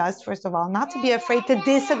to adjust. First of all, not to be afraid to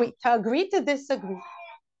disagree. To agree to disagree.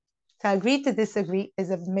 To agree to disagree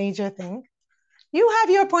is a major thing. You have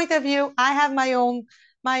your point of view. I have my own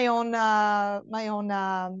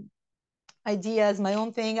ideas, my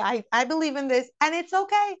own thing. I believe in this, and it's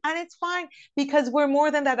okay, and it's fine, because we're more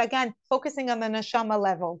than that. Again, focusing on the neshama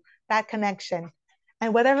level, that connection,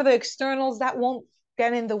 and whatever the externals, that won't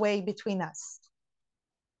get in the way between us.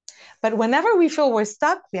 But whenever we feel we're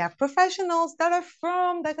stuck, we have professionals that are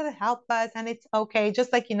that gonna help us, and it's okay.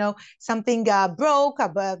 Just like, something broke,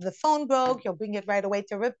 the phone broke, you'll bring it right away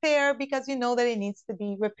to repair because you know that it needs to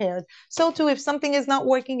be repaired. So too, if something is not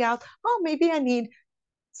working out, oh, maybe I need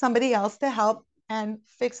somebody else to help and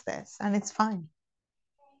fix this, and it's fine.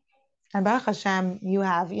 And Baruch Hashem, you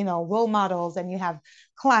have, role models, and you have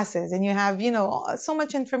classes, and you have, so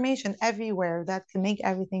much information everywhere that can make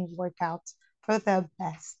everything work out for the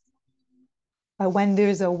best. But when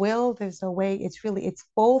there's a will, there's a way. It's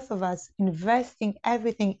both of us investing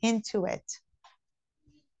everything into it.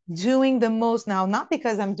 Doing the most now, not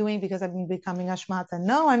because I'm becoming Ashmata.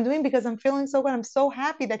 No, I'm doing because I'm feeling so good. I'm so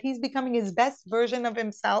happy that he's becoming his best version of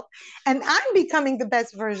himself, and I'm becoming the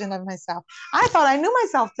best version of myself. I thought I knew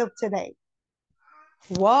myself till today.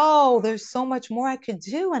 Whoa, there's so much more I could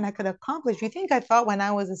do and I could accomplish. You think I thought when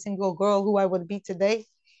I was a single girl who I would be today?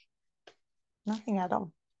 Nothing at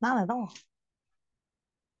all. Not at all.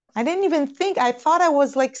 I didn't even think. I thought I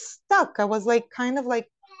was like stuck. I was like kind of like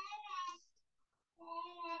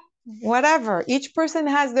whatever. Each person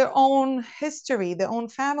has their own history, their own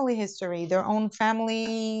family history, their own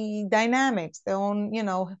family dynamics, their own,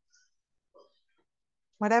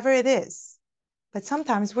 whatever it is. But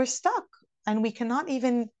sometimes we're stuck and we cannot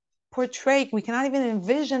even we cannot even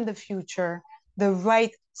envision the future,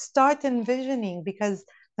 start envisioning, because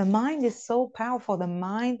the mind is so powerful. The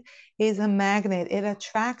mind is a magnet. It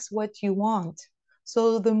attracts what you want.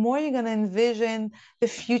 So the more you're going to envision the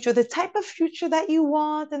future, the type of future that you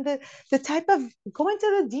want, and the type of, go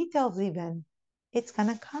into the details even, it's going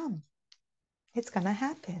to come. It's going to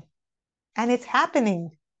happen. And it's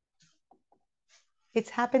happening. It's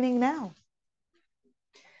happening now.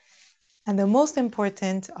 And the most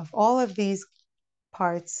important of all of these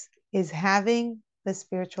parts is having the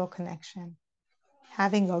spiritual connection.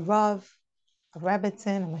 Having a Rav, a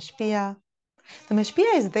Rebbetzin, a Mashpia. The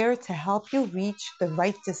Mashpia is there to help you reach the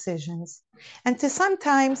right decisions and to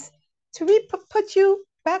sometimes to put you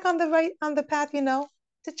back on the path,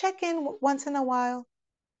 to check in once in a while.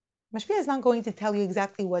 Mashpia is not going to tell you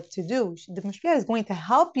exactly what to do. The Mashpia is going to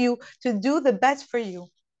help you to do the best for you.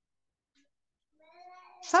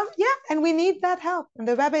 And we need that help. And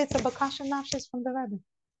the Rebbe, it's a bakasha nafshis from the Rebbe.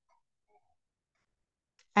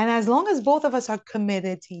 And as long as both of us are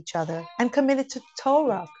committed to each other and committed to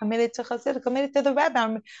Torah, committed to Chassidus, committed to the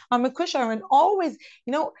Rebbe, our Mekushar, and always,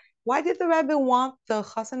 why did the Rebbe want the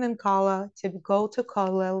Chassan and Kallah to go to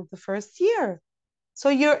Kollel the first year? So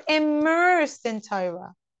you're immersed in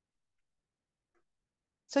Torah.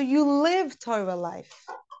 So you live Torah life.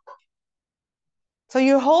 So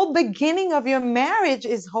your whole beginning of your marriage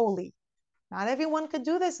is holy. Not everyone could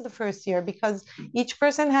do this the first year because each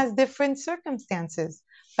person has different circumstances.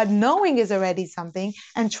 But knowing is already something,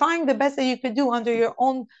 and trying the best that you could do under your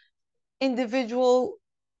own individual,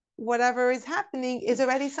 whatever is happening, is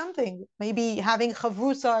already something. Maybe having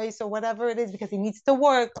chavrusais or whatever it is because he needs to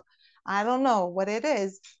work. I don't know what it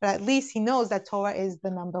is, but at least he knows that Torah is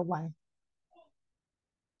the number one.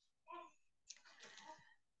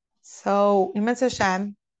 So, Imam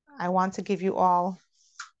Hashem, I want to give you all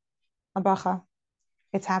a bracha.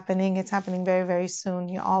 It's happening. It's happening very, very soon.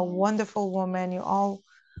 You're all wonderful women. You're all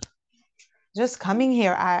just coming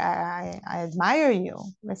here. I admire you.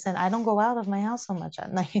 Listen, I don't go out of my house so much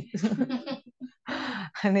at night.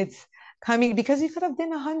 And it's coming because you could have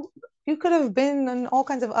been in all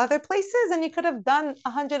kinds of other places, and you could have done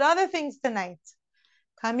 100 other things tonight.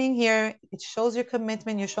 Coming here, it shows your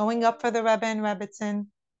commitment. You're showing up for the Rebbe and Rebbetzin.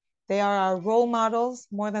 They are our role models,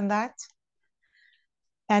 more than that.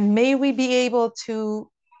 And may we be able to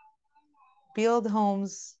build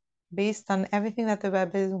homes based on everything that the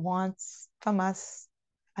Rebbe wants from us,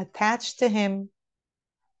 attached to him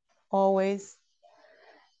always,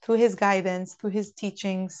 through his guidance, through his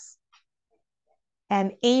teachings,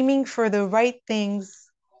 and aiming for the right things,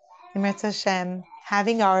 Emet Hashem,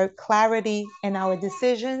 having our clarity in our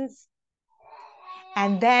decisions,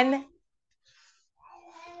 and then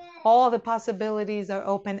all the possibilities are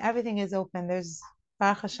open. Everything is open. There's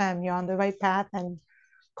Baruch Hashem, you're on the right path, and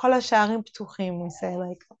Kol HaSharim Ptuchim, we say,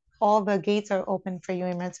 like all the gates are open for you,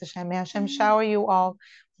 Emet Hashem. May Hashem shower you all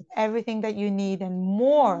with everything that you need and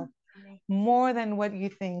more than what you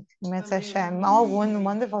think, Emet Hashem. All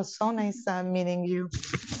wonderful, so nice meeting you.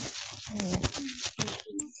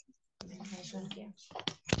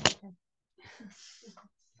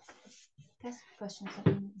 Question.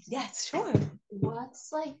 Yes, sure.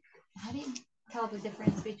 How do you tell the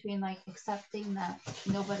difference between accepting that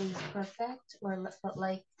nobody's perfect, but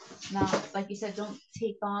not, like you said, don't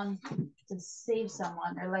take on to save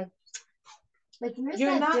someone, or where's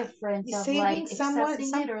You're that not difference of saving someone,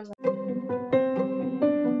 accepting it or